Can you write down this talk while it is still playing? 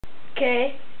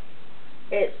Okay?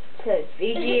 It says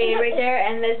VGA right there,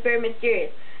 and that's very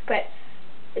mysterious. But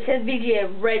it says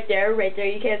VGA right there,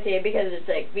 You can't see it because it's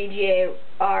like VGA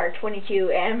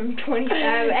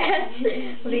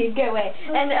R22M25S. Leave, go away.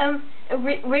 And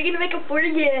we're gonna make a fort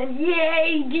again.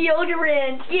 Yay!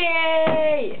 Deodorant!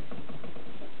 Yay!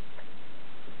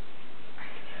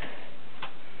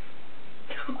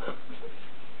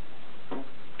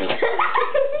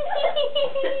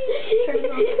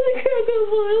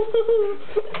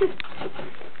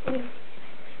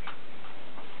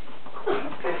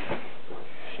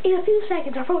 In a few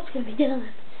seconds, our vote's gonna be done.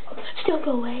 Just don't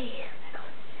go away.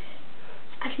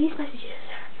 After these messages,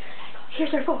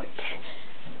 here's our vote.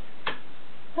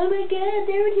 Oh my God,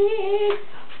 there it is.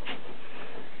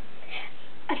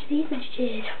 After these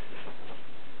messages,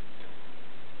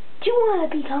 do you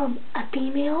want to become a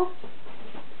female?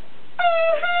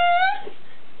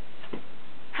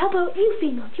 How about you,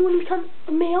 female? Do you want to become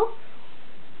a male?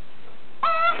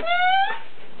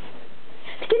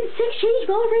 Let's get the 6 shades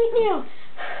going right now.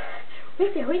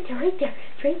 Right there. It's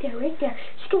right there.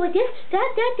 Just go like this.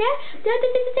 That.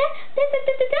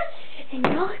 And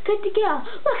you're all good to go.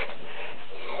 Look.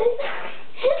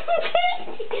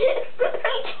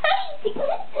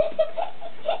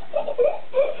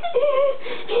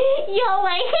 Yo,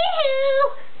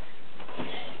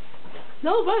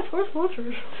 no, that's for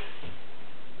sponsors.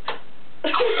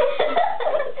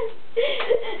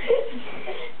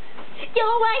 Yo,